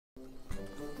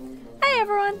Hey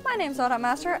everyone, my name's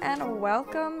Odotmaster and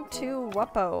welcome to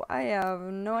Wuppo. I have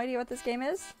no idea what this game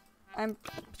is. I'm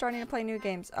starting to play new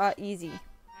games. Easy.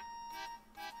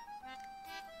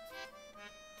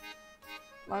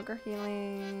 Logger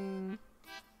healing.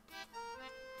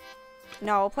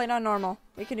 No, we'll play on normal.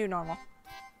 We can do normal.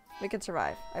 We can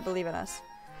survive. I believe in us.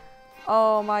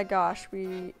 Oh my gosh,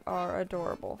 we are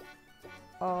adorable.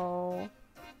 Oh.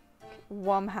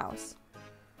 House.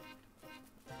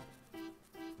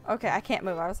 Okay, I can't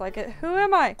move. I was like, who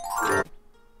am I?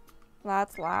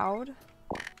 That's loud.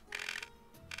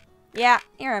 Yeah,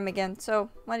 here I am again. So,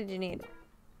 what did you need?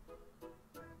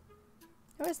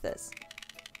 Who is this?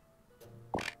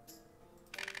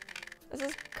 This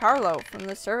is Carlo from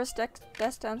the service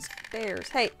desk downstairs.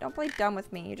 Hey, don't play dumb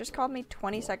with me. You just called me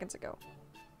 20 seconds ago.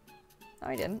 No,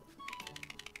 I didn't.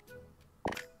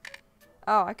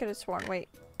 Oh, I could have sworn. Wait.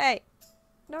 Hey,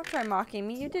 don't try mocking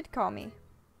me. You did call me.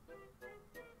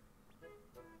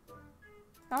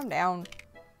 Calm down.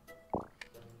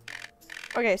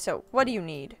 Okay, so what do you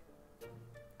need?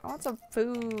 I want some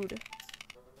food.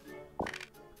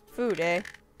 Food, eh?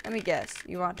 Let me guess.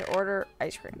 You want to order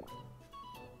ice cream.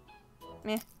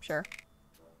 Meh, sure.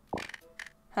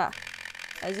 Huh.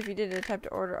 As if you did attempt to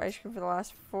order ice cream for the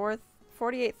last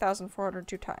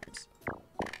 48,402 times.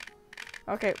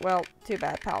 Okay, well, too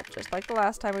bad, pal. Just like the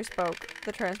last time we spoke,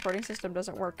 the transporting system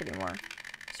doesn't work anymore.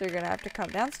 So you're gonna have to come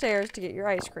downstairs to get your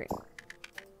ice cream.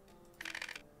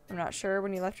 I'm not sure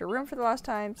when you left your room for the last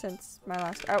time since my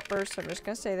last outburst, so I'm just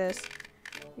gonna say this.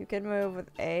 You can move with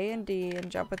A and D and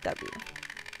jump with W.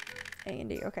 A and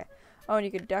D, okay. Oh, and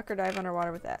you could duck or dive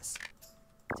underwater with S.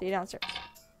 See you downstairs.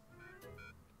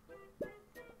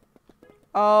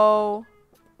 Oh.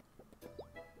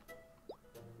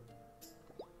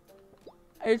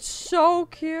 It's so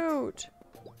cute.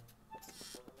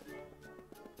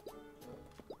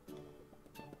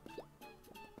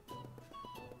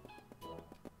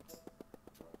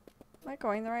 Am I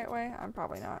going the right way? I'm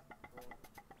probably not.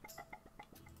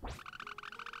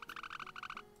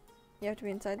 You have to be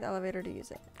inside the elevator to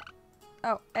use it.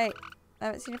 Oh, hey. I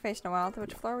haven't seen your face in a while. To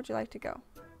which floor would you like to go?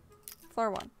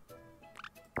 Floor 1.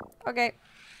 Okay.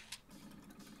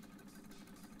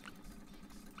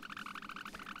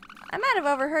 I might have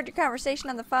overheard your conversation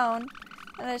on the phone,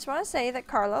 and I just want to say that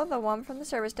Carlo, the one from the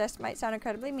service desk, might sound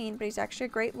incredibly mean, but he's actually a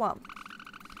great wum.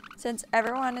 Since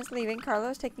everyone is leaving,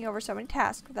 Carlo is taking over so many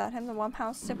tasks. Without him, the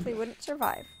house simply wouldn't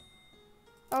survive.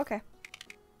 Okay.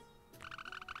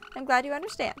 I'm glad you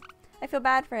understand. I feel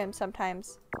bad for him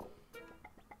sometimes.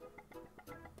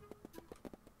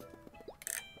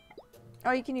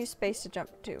 Oh, you can use space to jump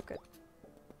too. Good.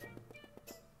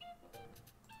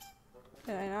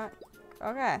 Did I not?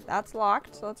 Okay, that's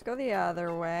locked. So let's go the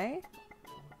other way.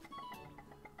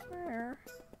 Where?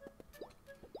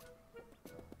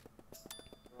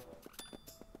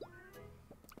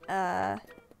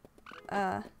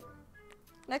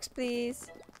 Next, please.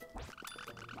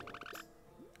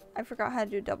 I forgot how to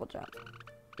do double jump.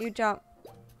 You jump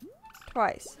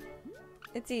twice.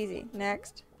 It's easy.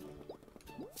 Next.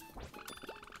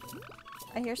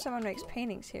 I hear someone makes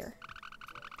paintings here.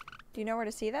 Do you know where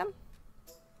to see them?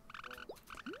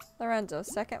 Lorenzo,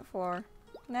 2nd floor.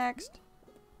 Next.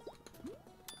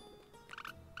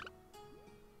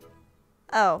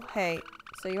 Oh, hey.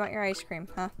 So you want your ice cream,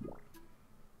 huh?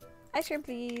 Ice cream,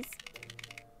 please.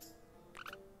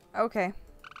 Okay.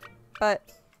 But,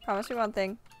 promise me one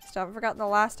thing. Still haven't forgotten the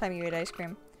last time you ate ice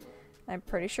cream. I'm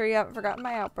pretty sure you haven't forgotten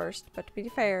my outburst, but to be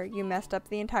fair, you messed up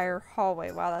the entire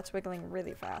hallway. Wow, that's wiggling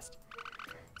really fast.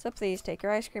 So please, take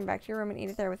your ice cream back to your room and eat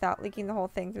it there without leaking the whole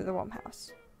thing through the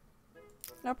house.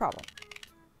 No problem.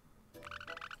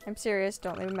 I'm serious,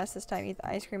 don't leave a mess this time. Eat the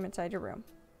ice cream inside your room.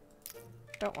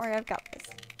 Don't worry, I've got this.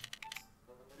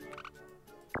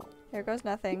 Here goes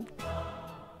nothing.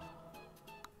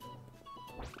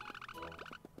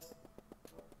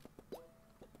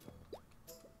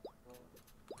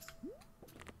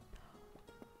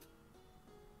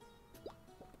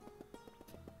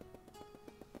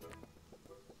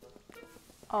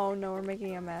 Oh no, we're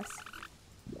making a mess.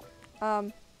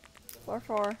 Floor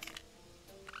 4.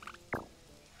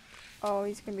 Oh,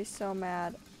 he's gonna be so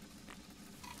mad.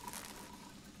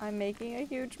 I'm making a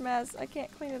huge mess. I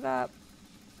can't clean it up.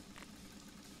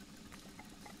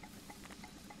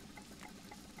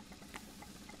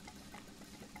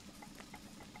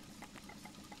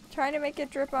 Trying to make it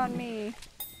drip on me.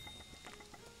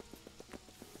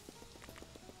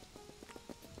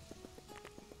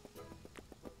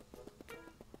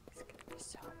 He's gonna be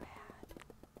so mad.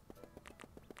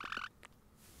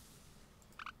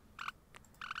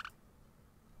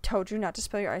 Told you not to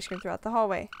spill your ice cream throughout the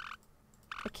hallway.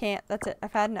 I can't. That's it.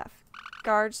 I've had enough.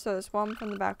 Guards, throw this woman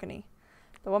from the balcony.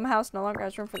 The woman house no longer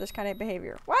has room for this kind of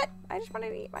behavior. What? I just wanted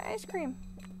to eat my ice cream.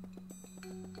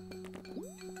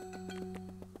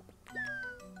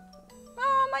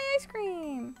 Oh, my ice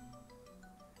cream.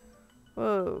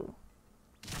 Whoa.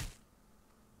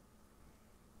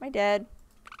 Am I dead?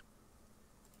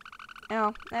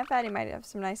 No, that fatty might have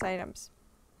some nice items.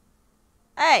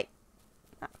 Hey!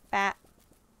 Not fat.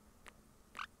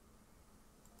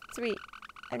 Sweet.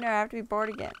 I never have to be bored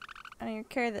again. I don't even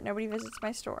care that nobody visits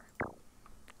my store.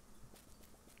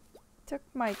 Took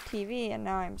my TV and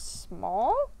now I'm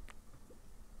small?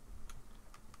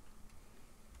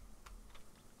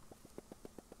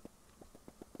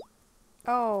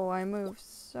 Oh, I move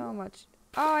so much.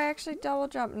 Oh, I actually double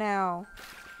jump now.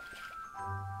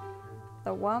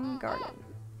 The Wum Garden.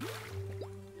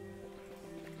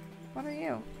 What are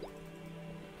you?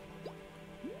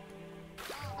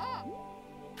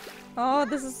 Oh,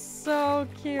 this is so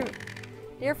cute.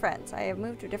 Dear friends, I have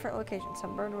moved to a different location.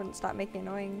 Some bird wouldn't stop making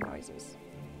annoying noises.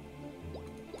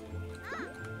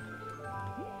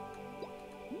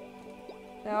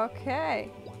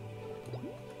 Okay.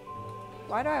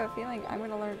 Why do I have a feeling I'm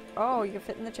gonna learn? Oh, you can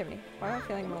fit in the chimney. Why do I have a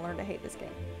feeling I'm gonna learn to hate this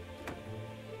game?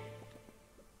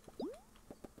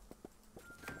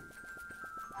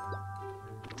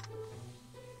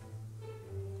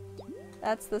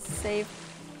 That's the save.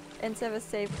 Instead of a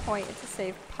save point, it's a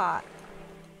save pot.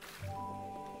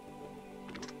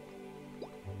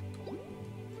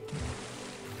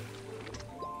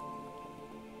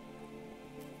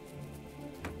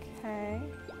 Okay.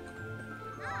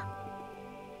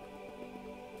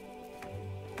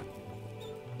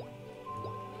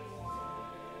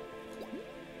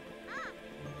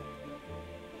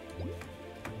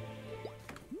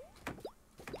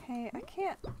 Okay, I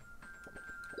can't.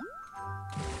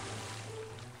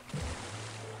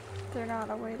 There's not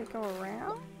a way to go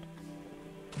around?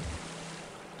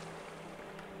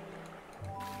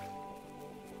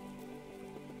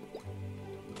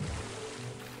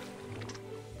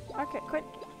 Okay, quit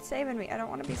saving me. I don't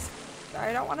want to be.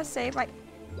 I don't want to save my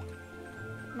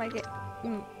game.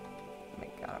 Oh my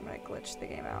god, I'm gonna glitch the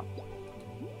game out.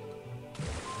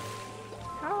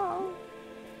 How?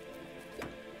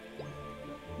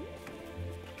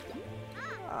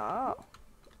 Oh.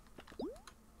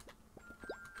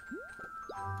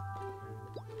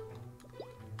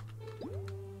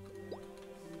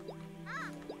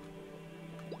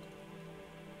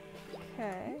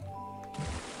 Okay.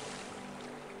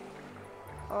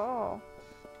 Oh.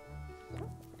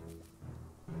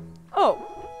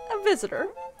 Oh, a visitor.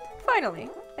 Finally.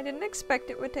 I didn't expect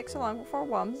it would take so long before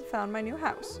Wums found my new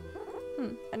house.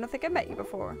 I don't think I met you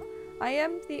before. I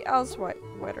am the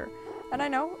Elswetter, and I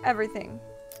know everything.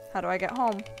 How do I get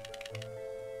home?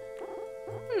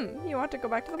 You want to go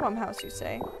back to the Wum house, you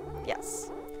say? Yes.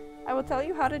 I will tell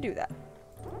you how to do that.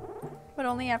 But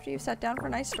only after you've sat down for a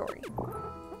nice story.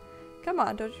 Come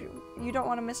on, you don't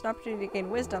want to miss an opportunity to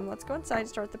gain wisdom. Let's go inside and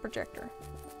start the projector.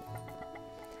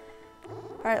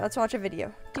 Alright, let's watch a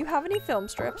video. Do you have any film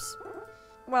strips?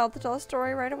 Well, to tell a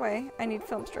story right away, I need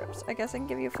film strips. I guess I can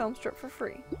give you a film strip for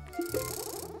free.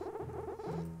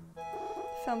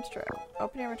 Film strip.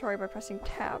 Open your inventory by pressing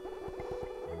tab.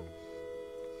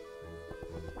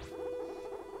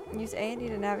 Use A and D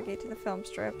to navigate to the film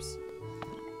strips.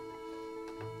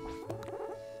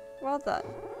 Well done.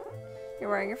 You're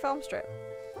wearing your film strip.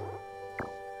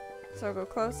 So go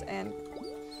close and...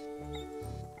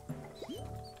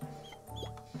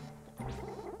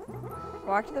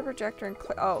 walk to the projector and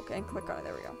click... oh, and click on it.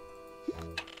 There we go.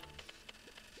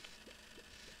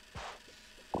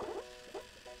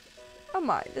 Oh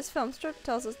my, this film strip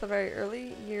tells us the very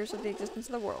early years of the existence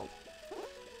of the world.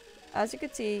 As you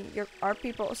can see, our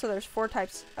people... so there's 4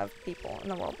 types of people in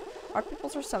the world. Our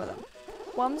peoples are some of them.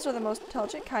 Wums are the most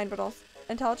intelligent kind, but also...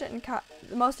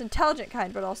 the most intelligent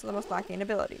kind, but also the most lacking in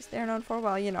abilities. They are known for,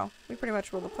 well, you know, we pretty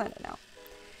much rule the planet now.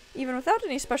 Even without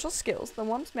any special skills, the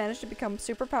Wums managed to become a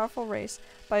super powerful race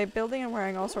by building and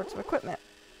wearing all sorts of equipment.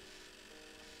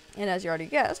 And as you already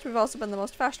guessed, we've also been the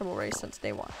most fashionable race since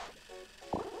day one.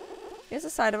 Here's the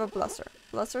side of a blusser.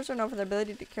 Blussers are known for their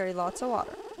ability to carry lots of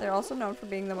water. They're also known for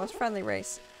being the most friendly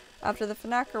race. After the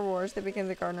Fnacker Wars, they became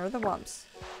the gardener of the Wums.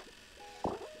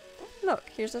 Look,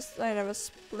 here's a sign of a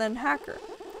Splinhacker.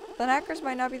 Splinhackers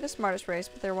might not be the smartest race,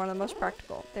 but they're one of the most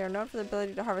practical. They are known for the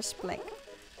ability to harvest splank.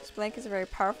 Splank is a very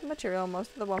powerful material, and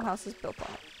most of the Wum house is built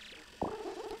on it.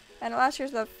 And last,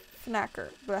 here's the Fnacker.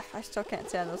 Blech, I still can't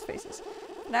stand those faces.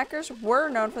 Fnackers were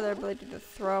known for their ability to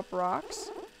throw up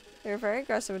rocks. They were very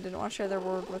aggressive and didn't want to share their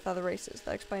world with other races.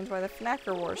 That explains why the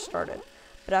Fnacker Wars started.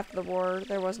 But after the war,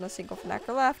 there wasn't a single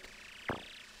Fnacker left.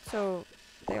 So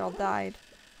they all died.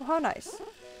 Oh, how nice.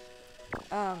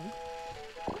 That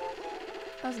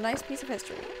was a nice piece of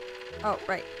history. Oh,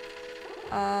 right.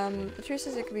 The truth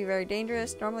is it can be very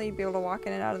dangerous. Normally you'd be able to walk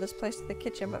in and out of this place to the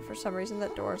kitchen, but for some reason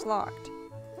that door is locked.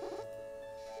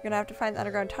 You're gonna have to find the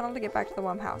underground tunnel to get back to the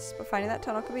Wum house, but finding that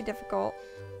tunnel can be difficult.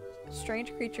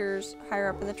 Strange creatures higher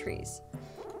up in the trees.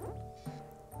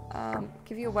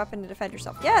 Give you a weapon to defend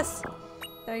yourself. Yes!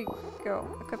 There you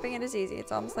go. Equipping it is easy.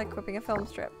 It's almost like equipping a film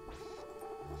strip.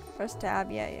 Press tab.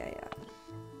 Yeah.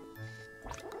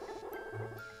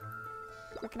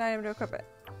 Click an item to equip it.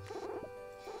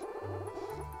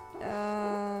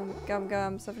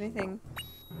 Gum, stuff, anything.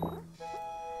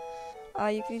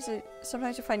 You can use it.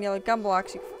 Sometimes you'll find yellow gum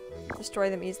blocks. You can destroy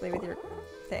them easily with your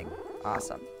thing.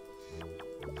 Awesome.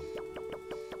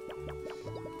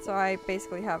 So I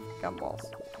basically have gumballs.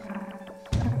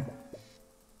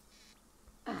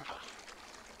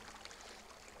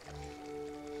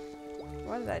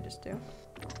 What did I just do?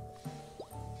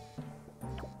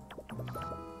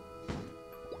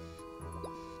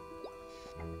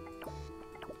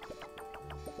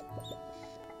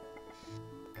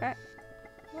 Okay.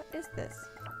 What is this?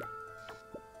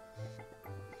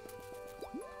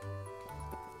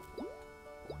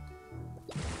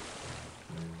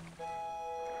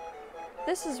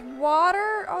 This is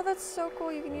water? Oh, that's so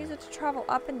cool. You can use it to travel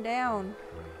up and down.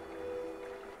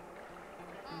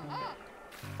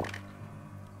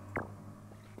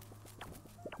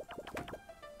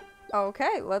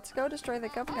 Okay, let's go destroy the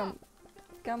gum.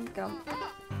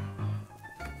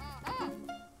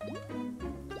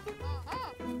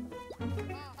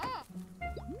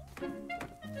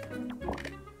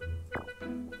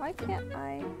 Why can't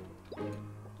I?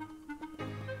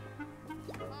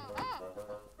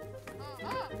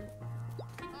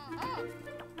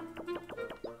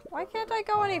 Why can't I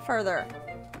go any further?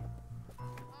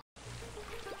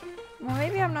 Well,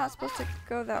 maybe I'm not supposed to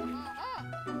go that way.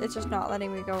 It's just not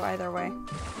letting me go either way.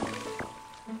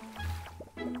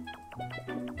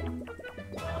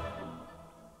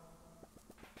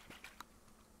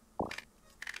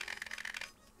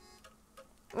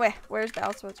 Wait, where's the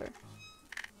Elswitzer?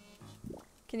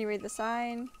 Can you read the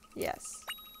sign? Yes.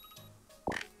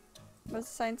 What does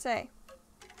the sign say?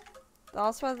 The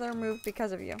Elswitzer moved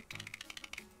because of you.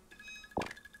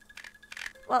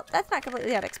 Well, that's not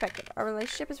completely unexpected. Our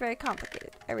relationship is very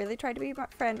complicated. I really tried to be my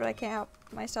friend, but I can't help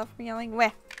myself from yelling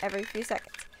 "weh" every few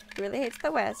seconds. He really hates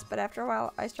the West, but after a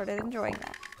while, I started enjoying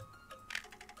that.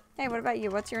 Hey, what about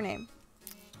you? What's your name?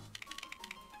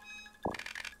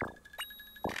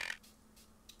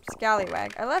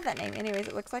 Scallywag. I love that name. Anyways,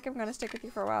 it looks like I'm going to stick with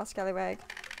you for a while, Scallywag.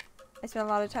 I spent a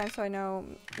lot of time, so I know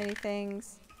many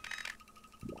things.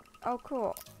 Oh,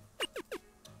 cool.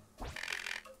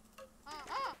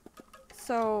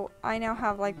 So, I now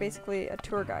have, like, basically a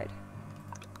tour guide.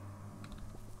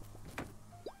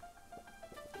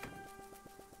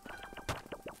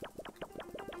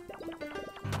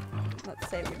 Let's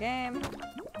save the game.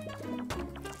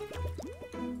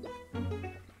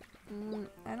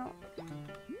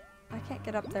 I can't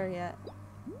get up there yet.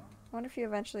 I wonder if you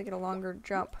eventually get a longer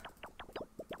jump.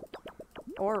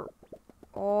 Or,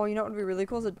 oh, you know what would be really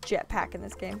cool is a jetpack in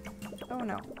this game. Oh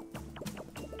no.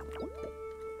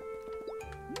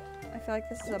 I feel like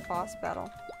this is a boss battle.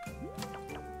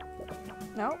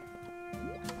 Nope.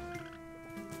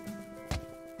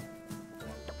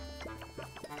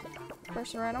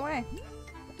 Person ran away.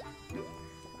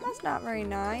 That's not very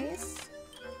nice.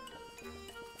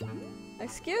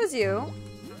 Excuse you?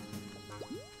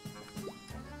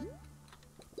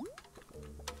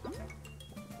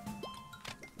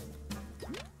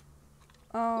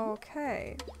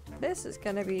 Okay. This is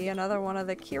gonna be another one of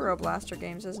the Kiro Blaster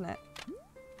games, isn't it?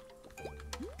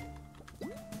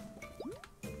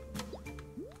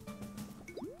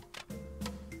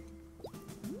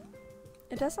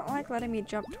 It doesn't like letting me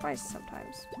jump twice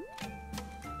sometimes.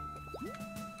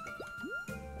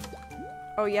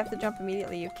 Oh, you have to jump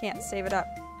immediately. You can't save it up.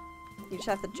 You just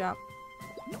have to jump.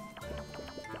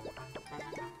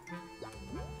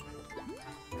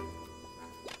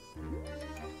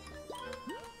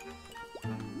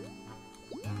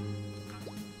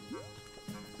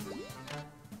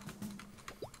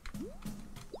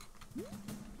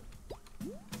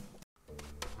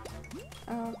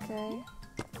 Okay.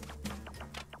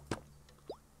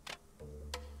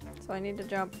 So I need to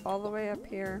jump all the way up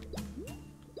here.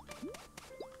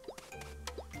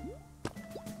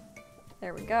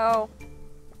 There we go.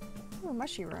 Oh,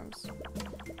 mushrooms.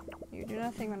 You do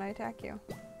nothing when I attack you.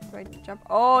 Do I jump?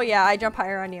 Oh yeah, I jump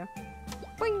higher on you.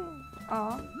 Boing!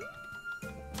 Aw.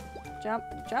 Jump,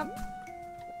 jump.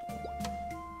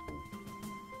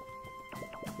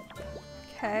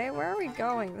 Okay, where are we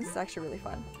going? This is actually really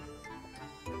fun.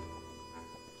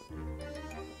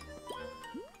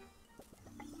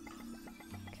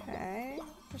 Okay,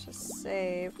 there's a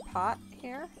save pot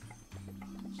here.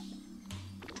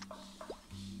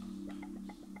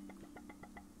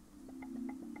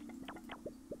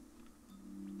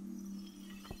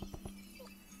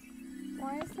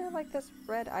 Why is there like this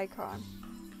red icon?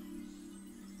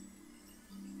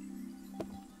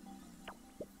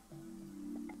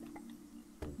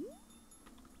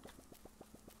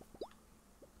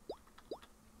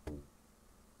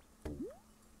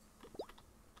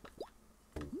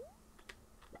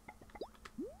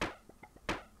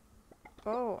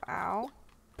 Oh, ow.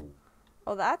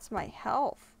 Oh, that's my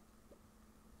health.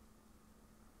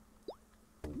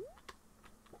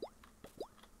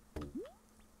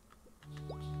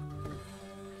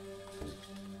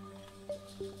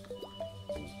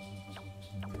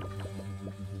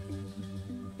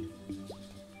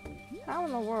 How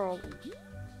in the world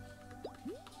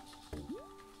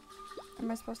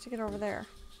am I supposed to get over there?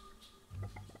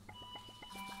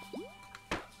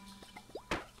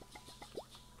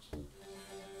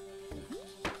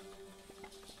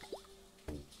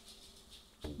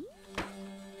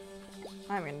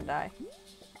 I'm gonna die.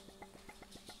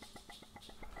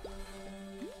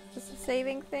 Does the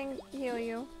saving thing heal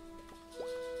you?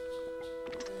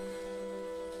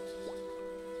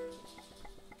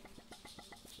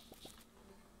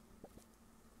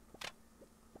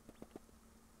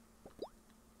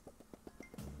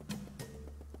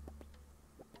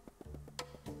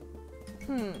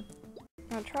 I'm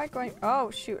gonna try going—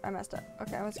 oh shoot, I messed up.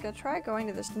 Okay, I was gonna try going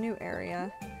to this new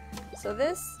area. So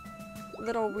this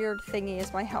little weird thingy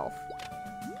is my health,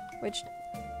 which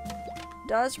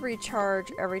does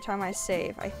recharge every time I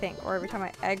save, I think, or every time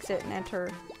I exit and enter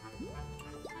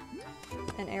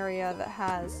an area that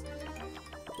has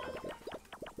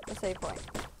a save point.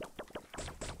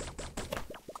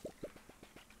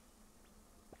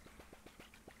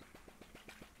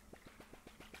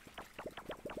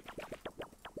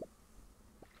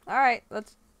 Alright,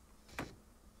 let's—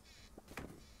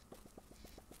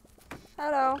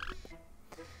 hello.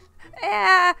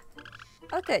 Yeah!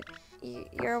 Okay,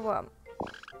 you're a worm.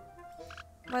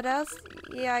 What else?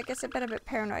 Yeah, I guess I've been a bit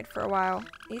paranoid for a while.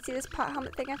 You see this pot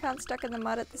helmet thing I found stuck in the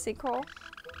mud at the sinkhole?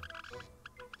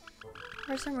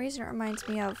 For some reason it reminds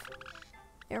me of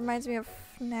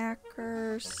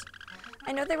Knackers.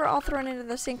 I know they were all thrown into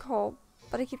the sinkhole,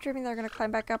 but I keep dreaming they're gonna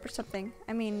climb back up or something.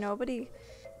 I mean, nobody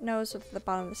knows what's at the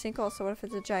bottom of the sinkhole, so what if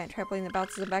it's a giant trampoline that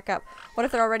bounces them back up? What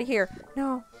if they're already here?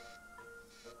 No!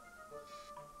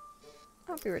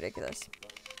 Don't be ridiculous.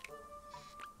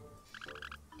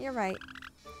 You're right.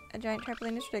 A giant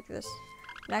trampoline is ridiculous.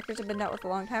 Knackers have been dealt with a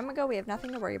long time ago. We have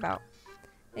nothing to worry about.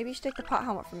 Maybe you should take the pot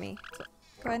helmet from me. So,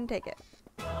 go ahead and take it.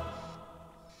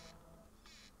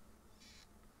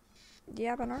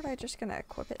 Yeah, but aren't I just gonna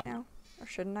equip it now? Or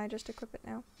shouldn't I just equip it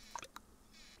now?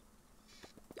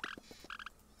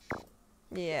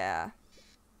 Yeah.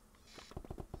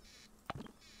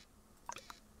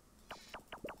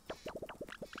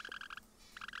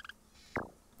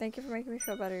 Thank you for making me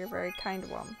feel better. You're a very kind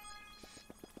one.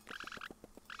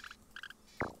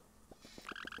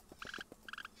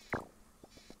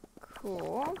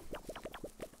 Cool.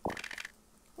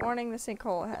 Warning, the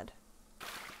sinkhole ahead.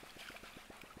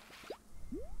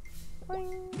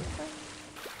 Boing,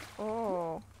 boing.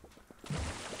 Oh.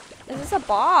 Is this a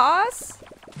boss?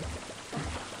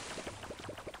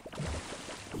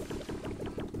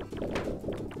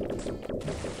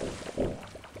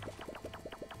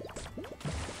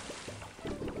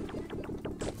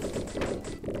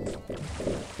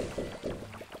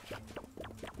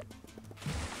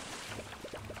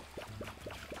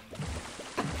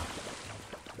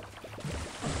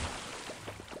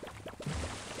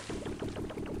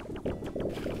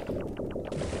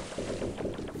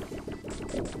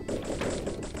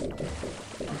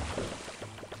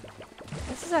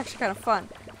 This is actually kind of fun.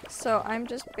 So I'm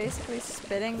just basically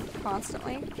spitting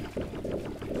constantly.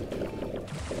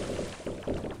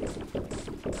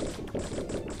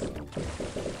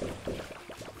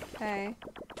 Okay.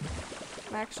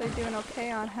 I'm actually doing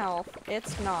okay on health.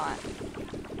 It's not.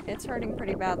 It's hurting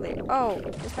pretty badly. Oh,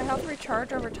 does my health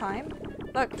recharge over time?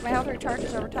 Look, my health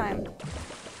recharges over time.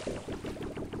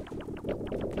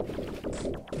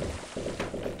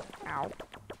 Ow.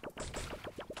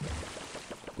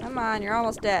 Come on, you're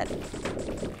almost dead.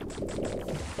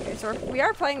 Okay, so we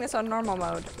are playing this on normal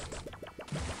mode.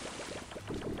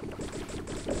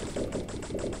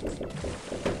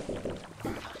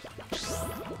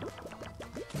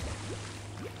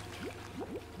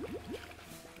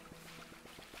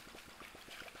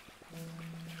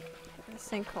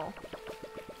 sinkhole.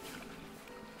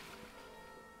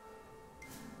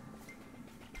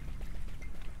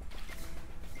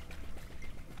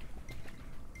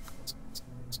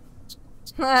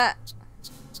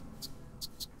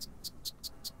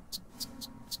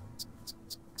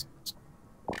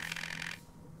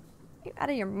 You out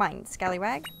of your mind,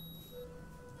 scallywag.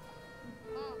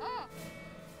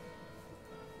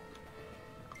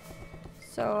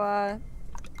 So,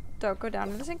 don't go down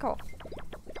in the sinkhole.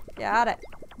 Got it.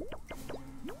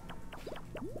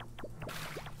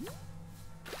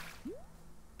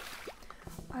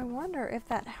 I wonder if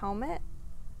that helmet...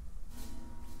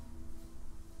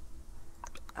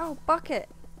 Oh, bucket!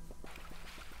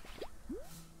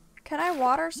 Can I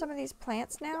water some of these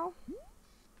plants now?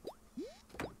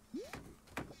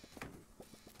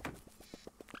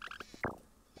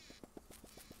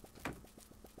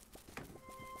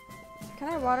 Can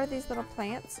I water these little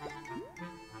plants?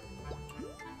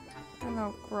 And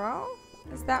they'll grow?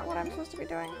 Is that what I'm supposed to be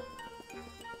doing?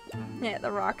 Yeah,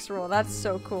 the rocks roll. That's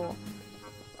so cool.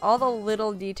 All the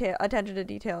little attention to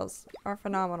details are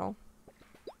phenomenal.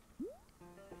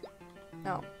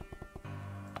 No.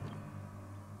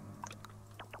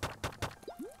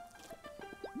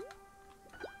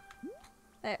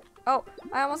 There. Oh,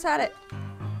 I almost had it.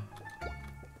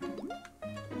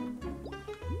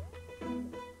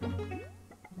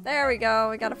 There we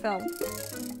go. We got a film.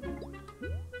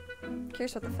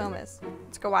 Curious what the film is.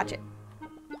 Let's go watch it.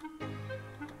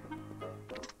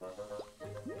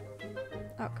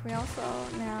 Oh, can we also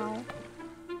now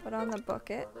put on the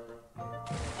bucket?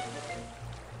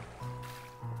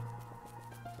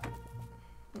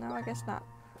 No, I guess not.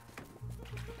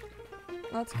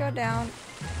 Let's go down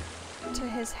to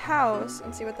his house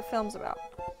and see what the film's about.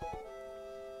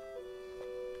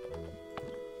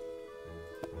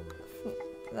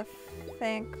 The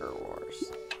Fanker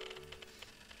Wars.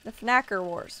 The Fnacker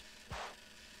Wars.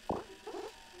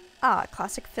 Ah, a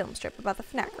classic film strip about the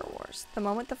Fnacker Wars. The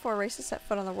moment the four races set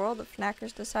foot on the world, the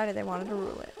Fnackers decided they wanted to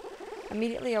rule it.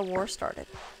 Immediately a war started.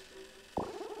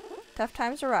 Tough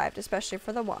times arrived, especially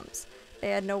for the Wums.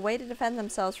 They had no way to defend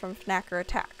themselves from Fnacker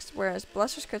attacks, whereas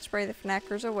Blushers could spray the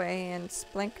Fnackers away and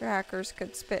Splinkhackers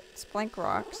could spit Splink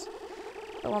rocks.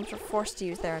 The Wums were forced to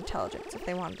use their intelligence if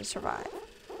they wanted to survive.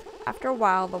 After a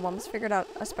while, the Wums figured out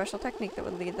a special technique that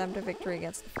would lead them to victory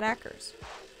against the Fnackers.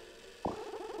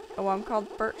 A Wum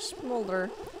called Bert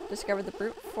Smolder discovered the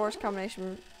brute force behind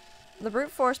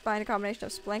a combination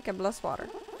of Splink and Blushwater.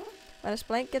 When a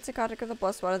Splink gets in contact with the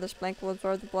Blushwater, the Splink will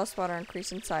absorb the Blushwater and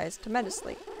increase in size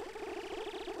tremendously.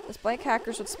 The Splink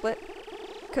hackers could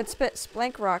spit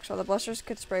Splink rocks while the Blushers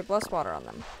could spray Blushwater on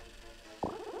them.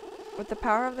 With the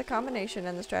power of the combination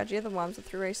and the strategy of the Wums, the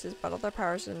three races battled their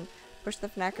powers and pushed the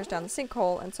Fnackers down the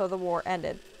sinkhole, and so the war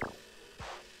ended.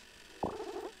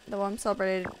 The Wums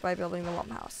celebrated by building the Wum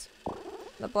House.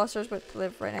 The Blushers went to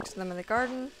live right next to them in the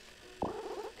garden,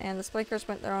 and the Splinkers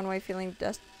went their own way, feeling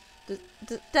destined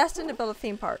to build a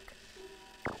theme park.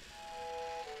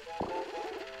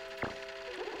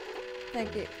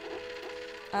 Thank you.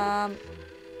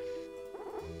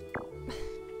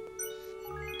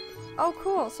 Oh,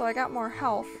 cool. So I got more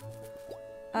health.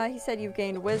 He said you've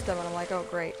gained wisdom, and I'm like, oh,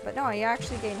 great. But no, you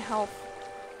actually gain health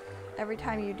every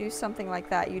time you do something like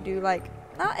that. You do, like,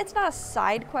 it's not a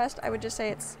side quest. I would just say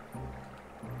it's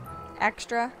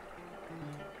extra.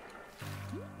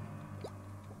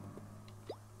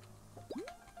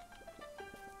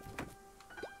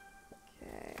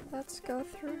 Okay, let's go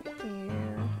through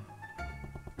here.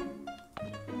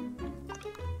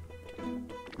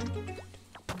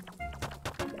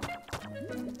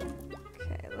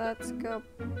 Let's go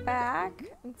back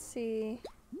and see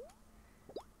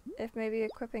if maybe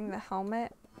equipping the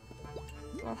helmet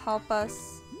will help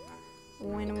us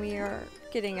when we are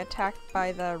getting attacked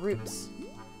by the roots,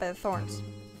 by the thorns.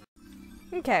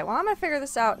 Okay, well I'm gonna figure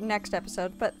this out next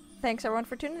episode, but thanks everyone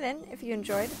for tuning in. If you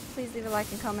enjoyed, please leave a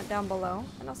like and comment down below,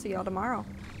 and I'll see y'all tomorrow.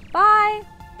 Bye!